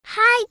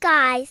Hi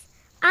guys,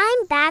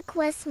 I'm back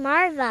with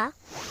Marva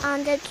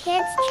on the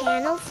Kids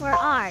Channel for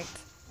Art.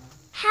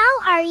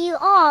 How are you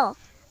all?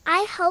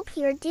 I hope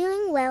you're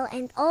doing well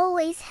and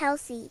always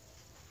healthy.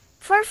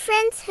 For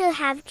friends who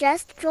have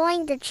just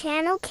joined the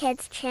channel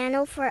Kids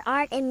Channel for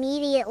Art,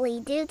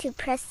 immediately do to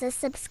press the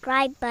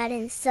subscribe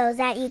button so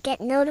that you get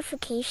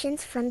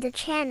notifications from the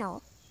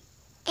channel.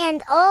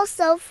 And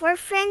also for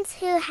friends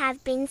who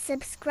have been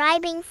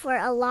subscribing for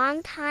a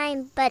long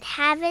time but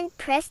haven't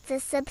pressed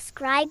the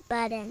subscribe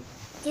button,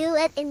 do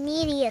it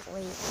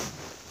immediately.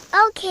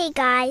 Okay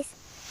guys,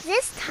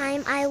 this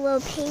time I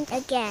will paint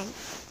again.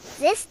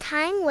 This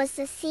time was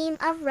the theme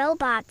of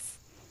robots.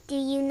 Do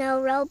you know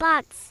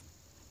robots?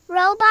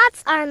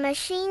 Robots are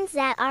machines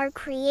that are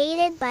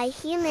created by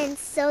humans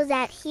so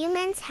that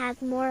humans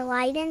have more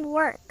lightened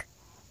work.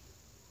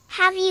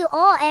 Have you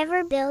all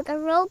ever built a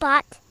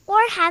robot? Or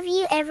have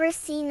you ever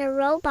seen a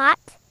robot?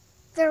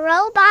 The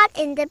robot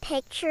in the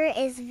picture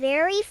is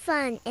very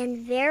fun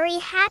and very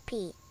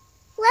happy.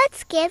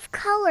 Let's give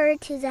color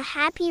to the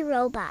happy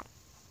robot.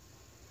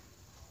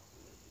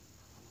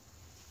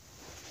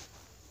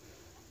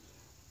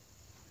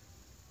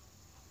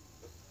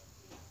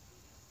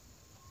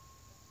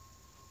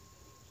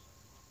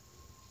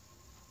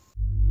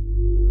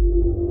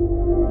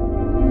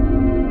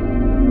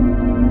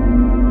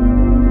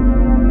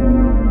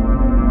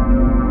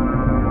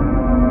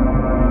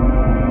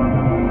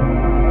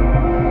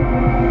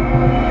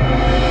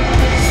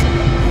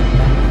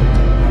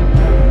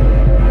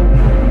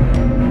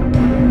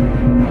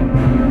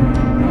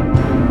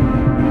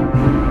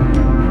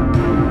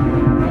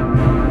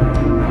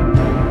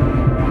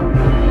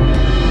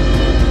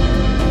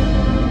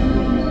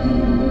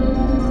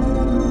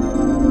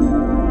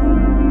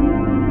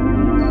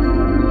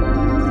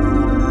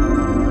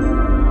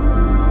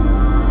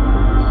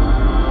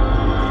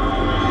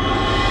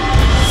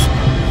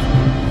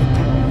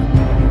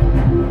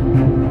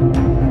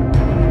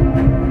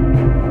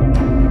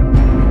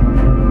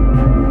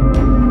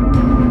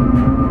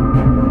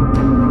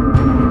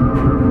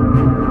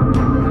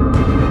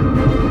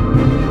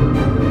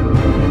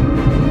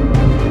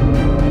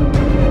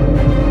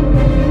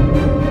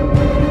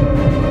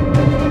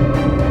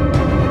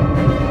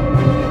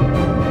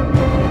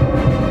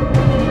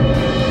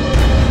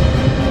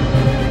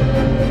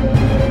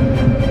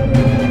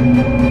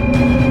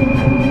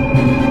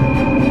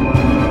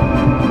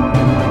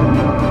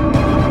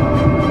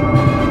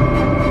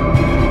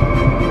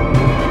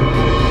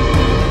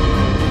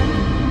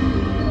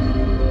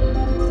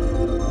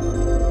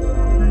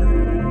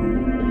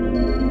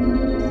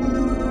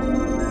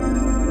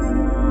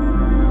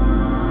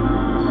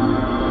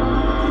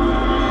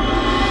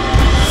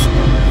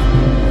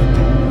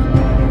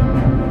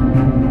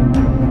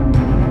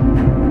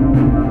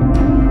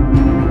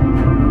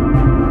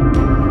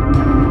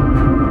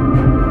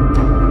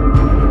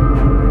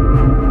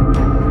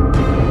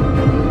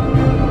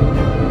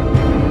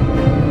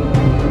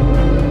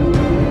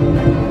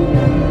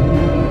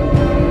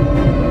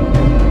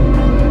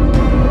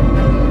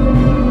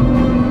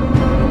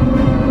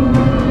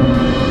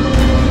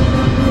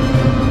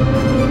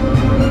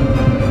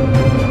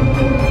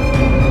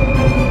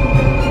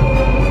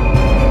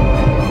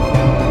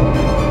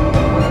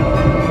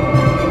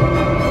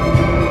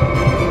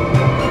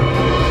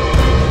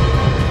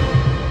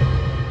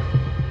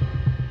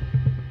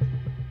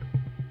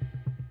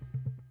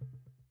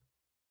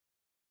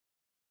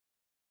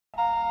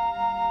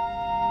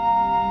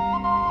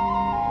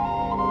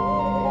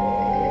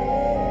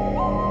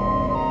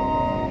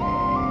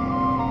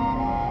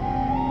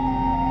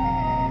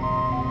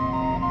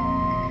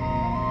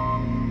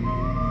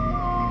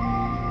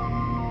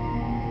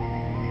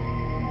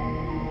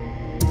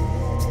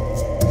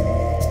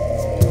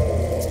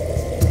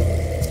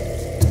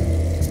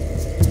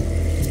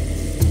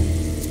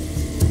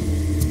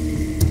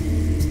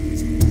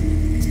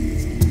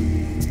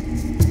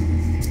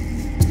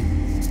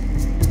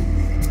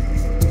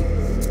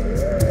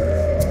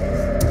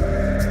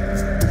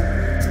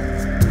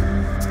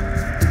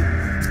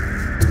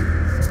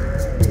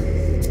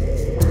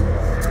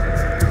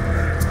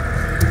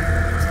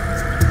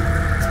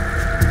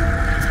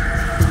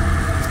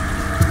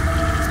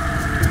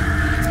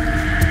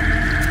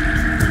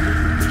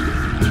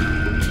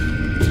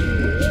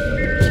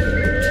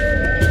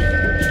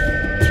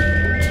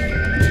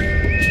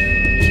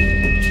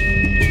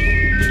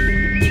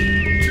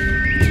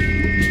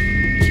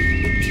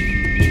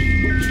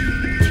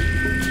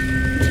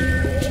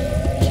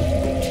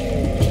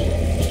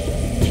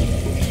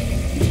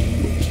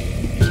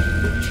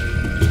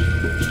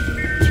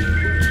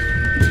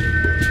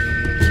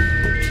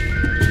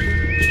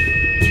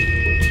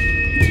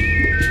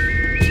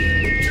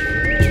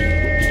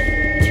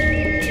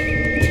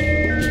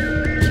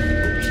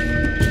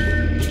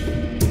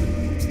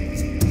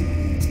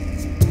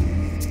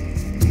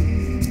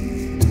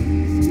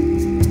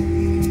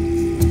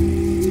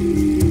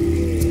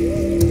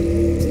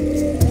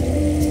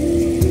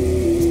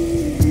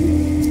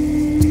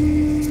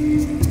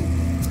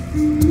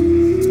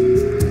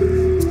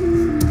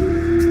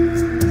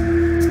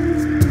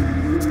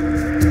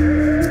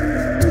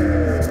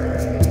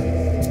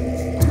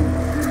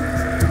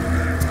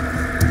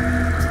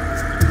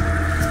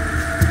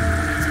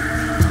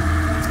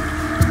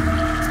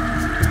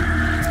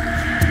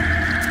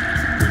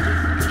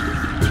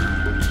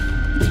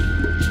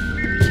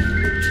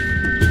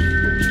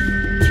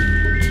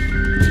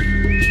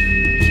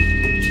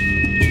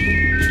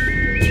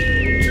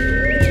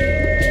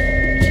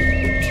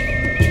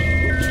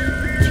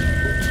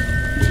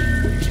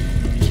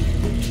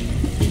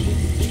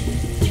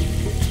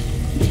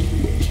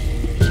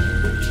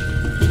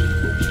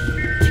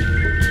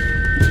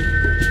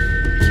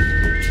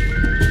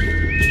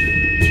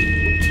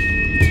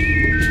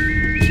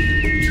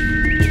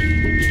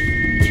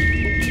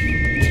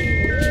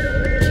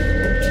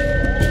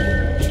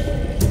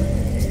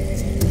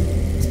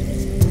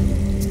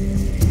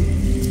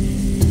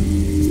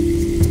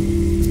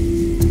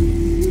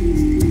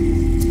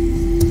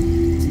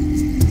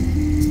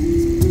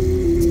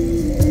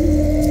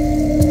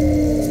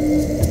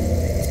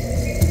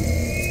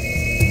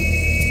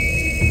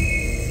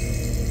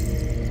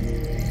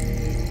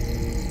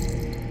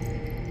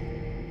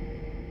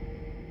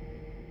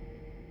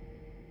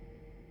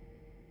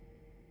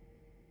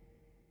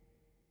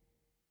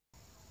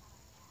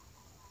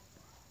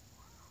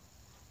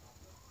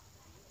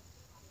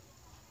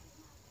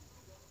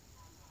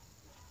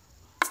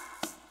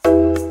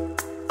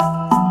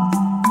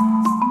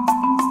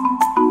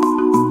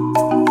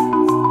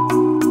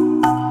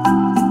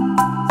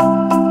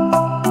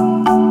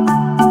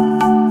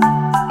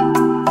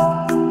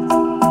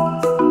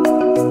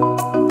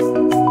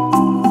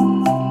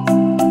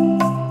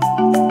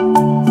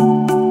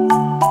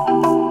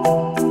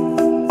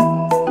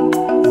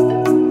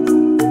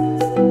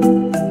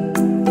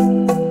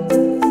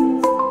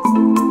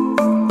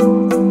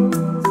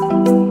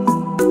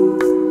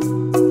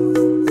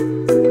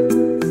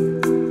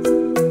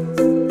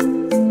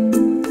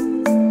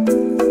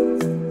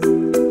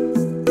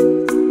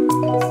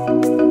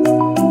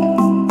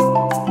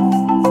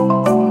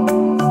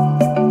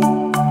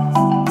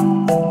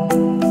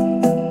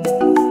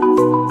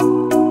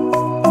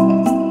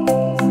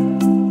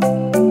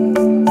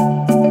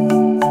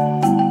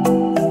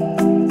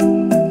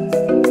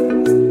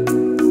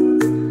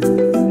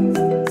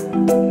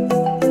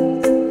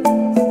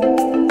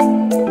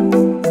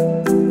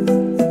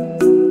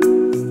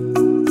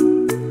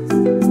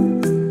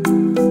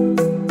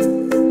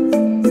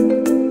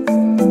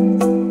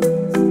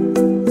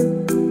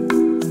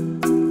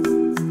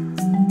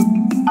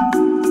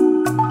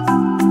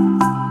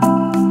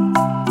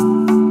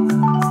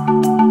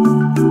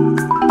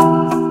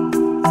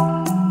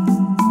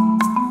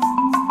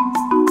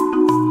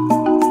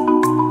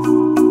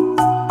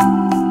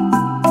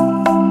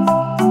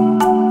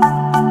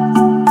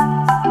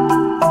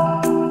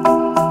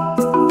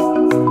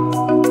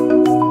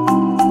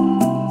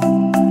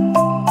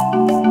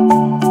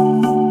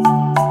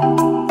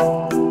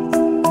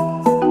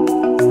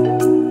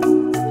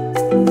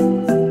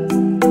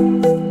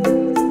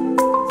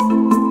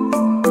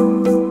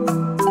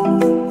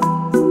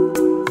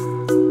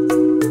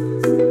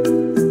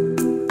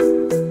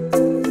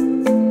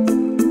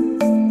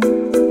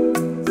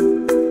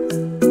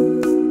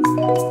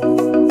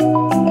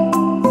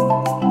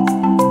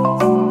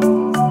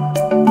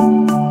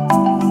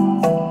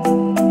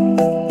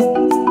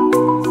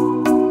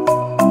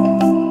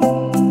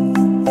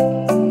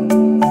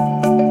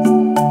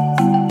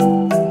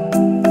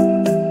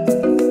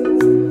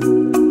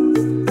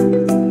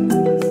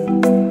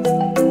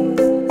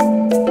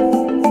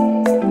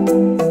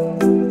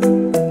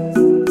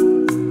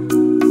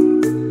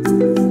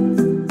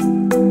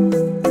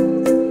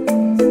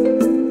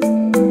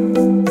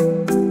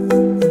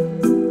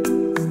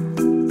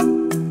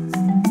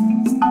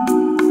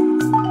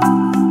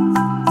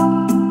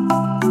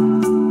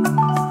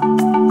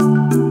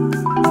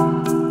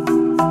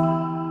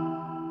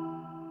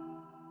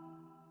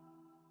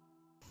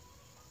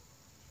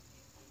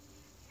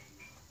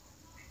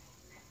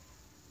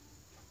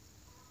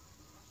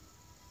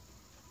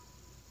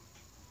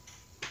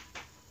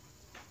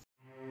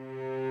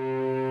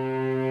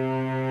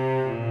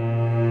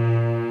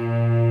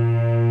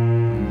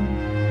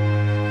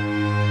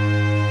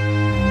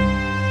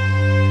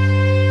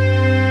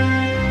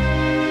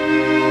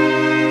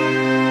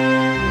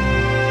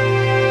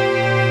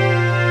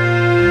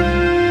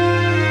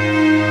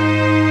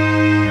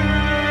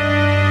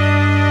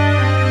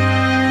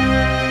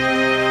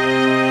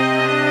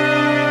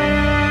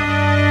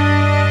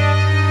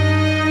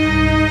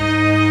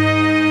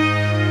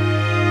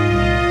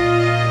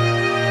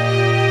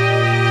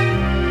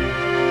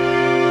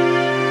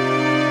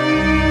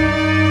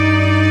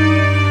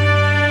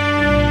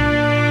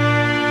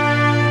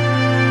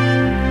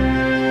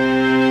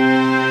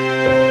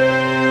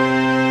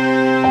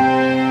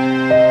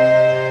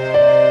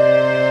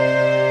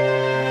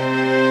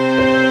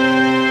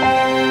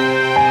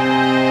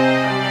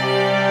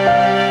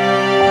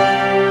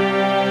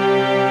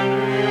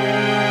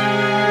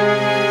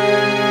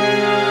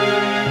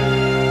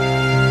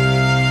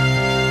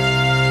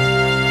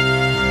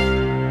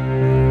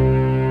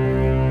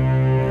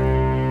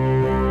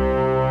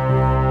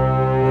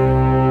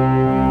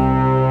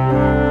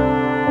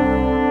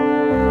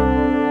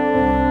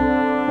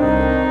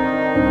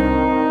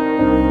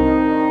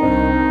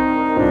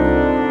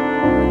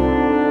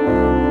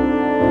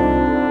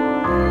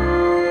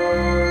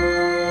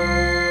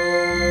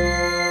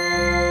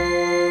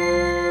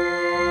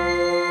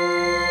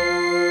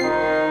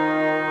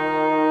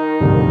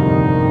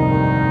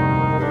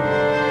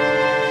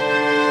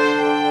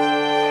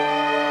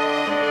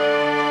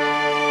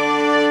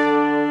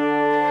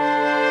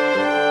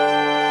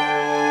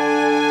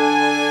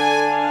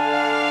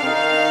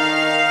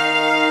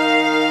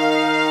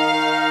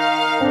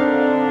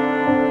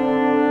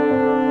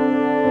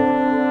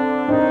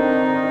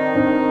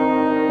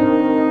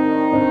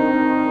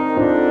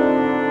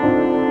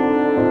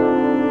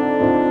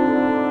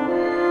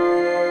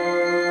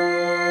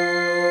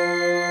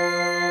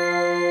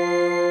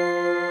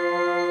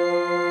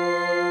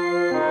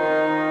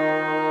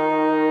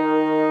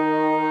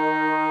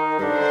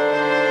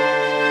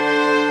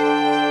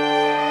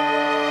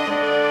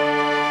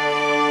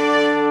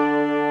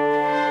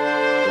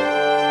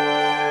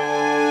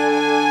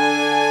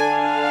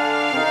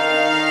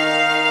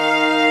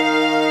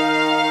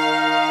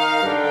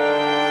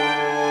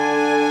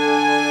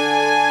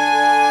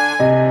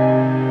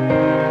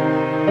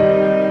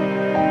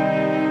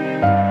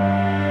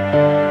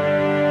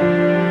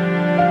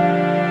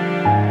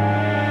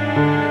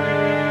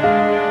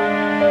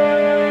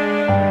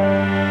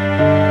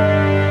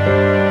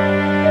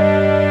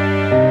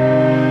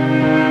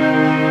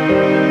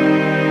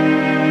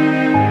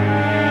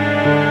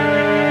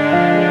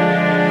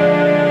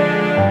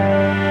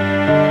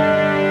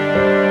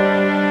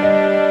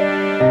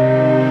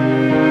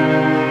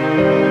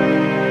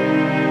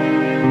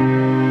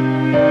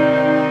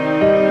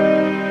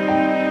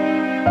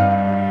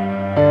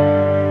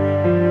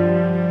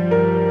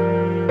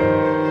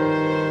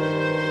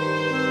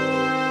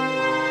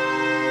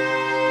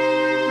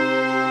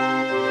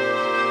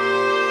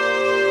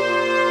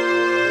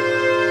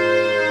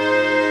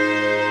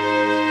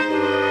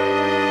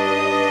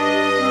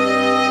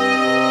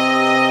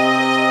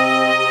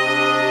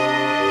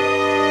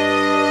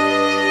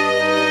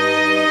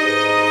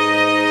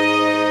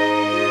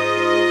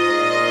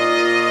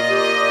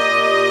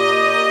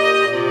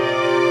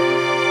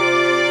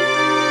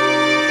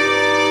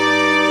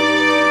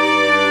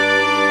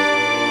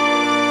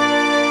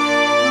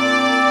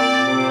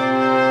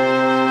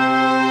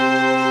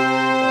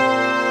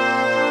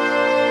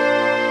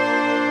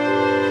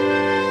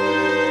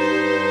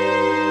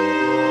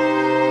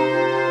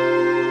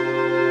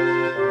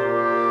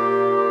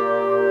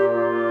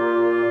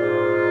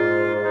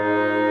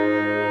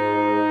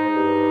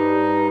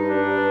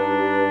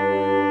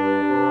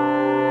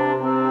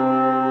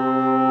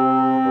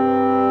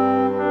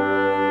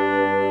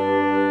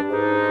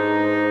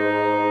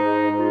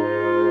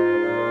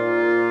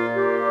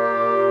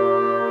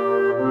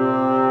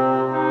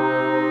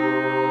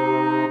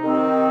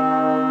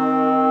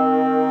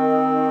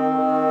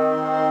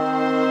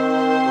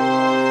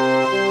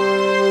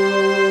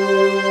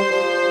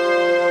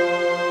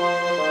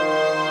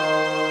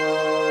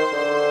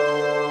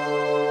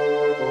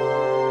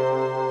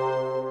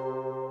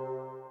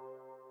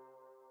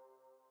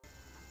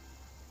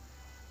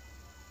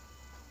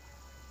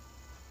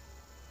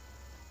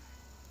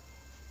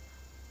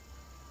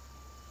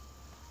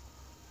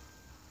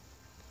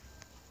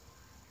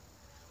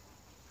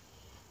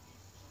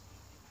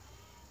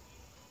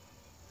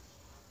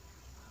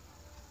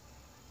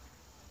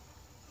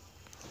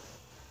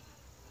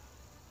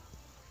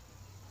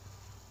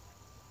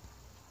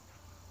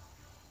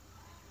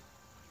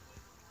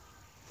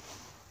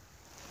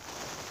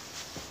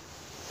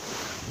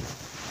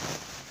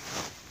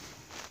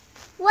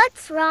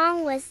 What's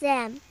wrong with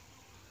them?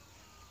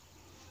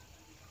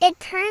 It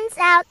turns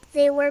out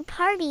they were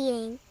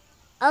partying.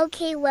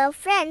 Okay, well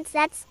friends,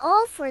 that's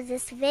all for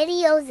this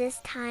video this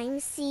time.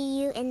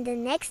 See you in the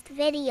next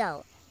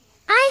video.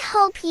 I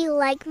hope you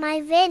like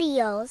my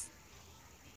videos.